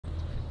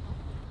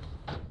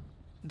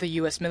The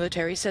U.S.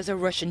 military says a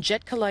Russian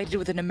jet collided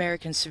with an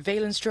American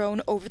surveillance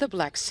drone over the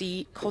Black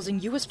Sea, causing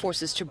U.S.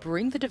 forces to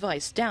bring the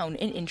device down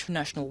in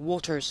international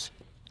waters.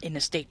 In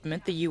a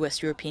statement, the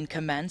U.S. European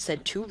Command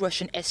said 2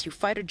 Russian Su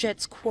fighter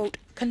jets, quote,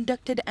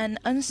 conducted an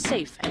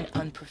unsafe and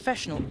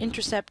unprofessional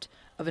intercept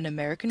of an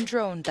American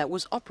drone that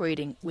was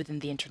operating within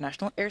the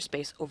international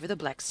airspace over the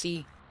Black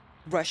Sea.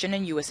 Russian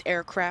and U.S.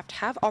 aircraft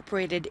have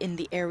operated in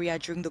the area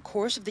during the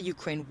course of the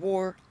Ukraine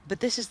war,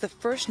 but this is the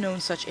first known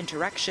such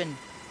interaction,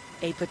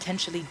 a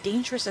potentially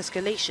dangerous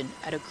escalation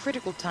at a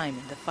critical time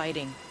in the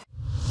fighting.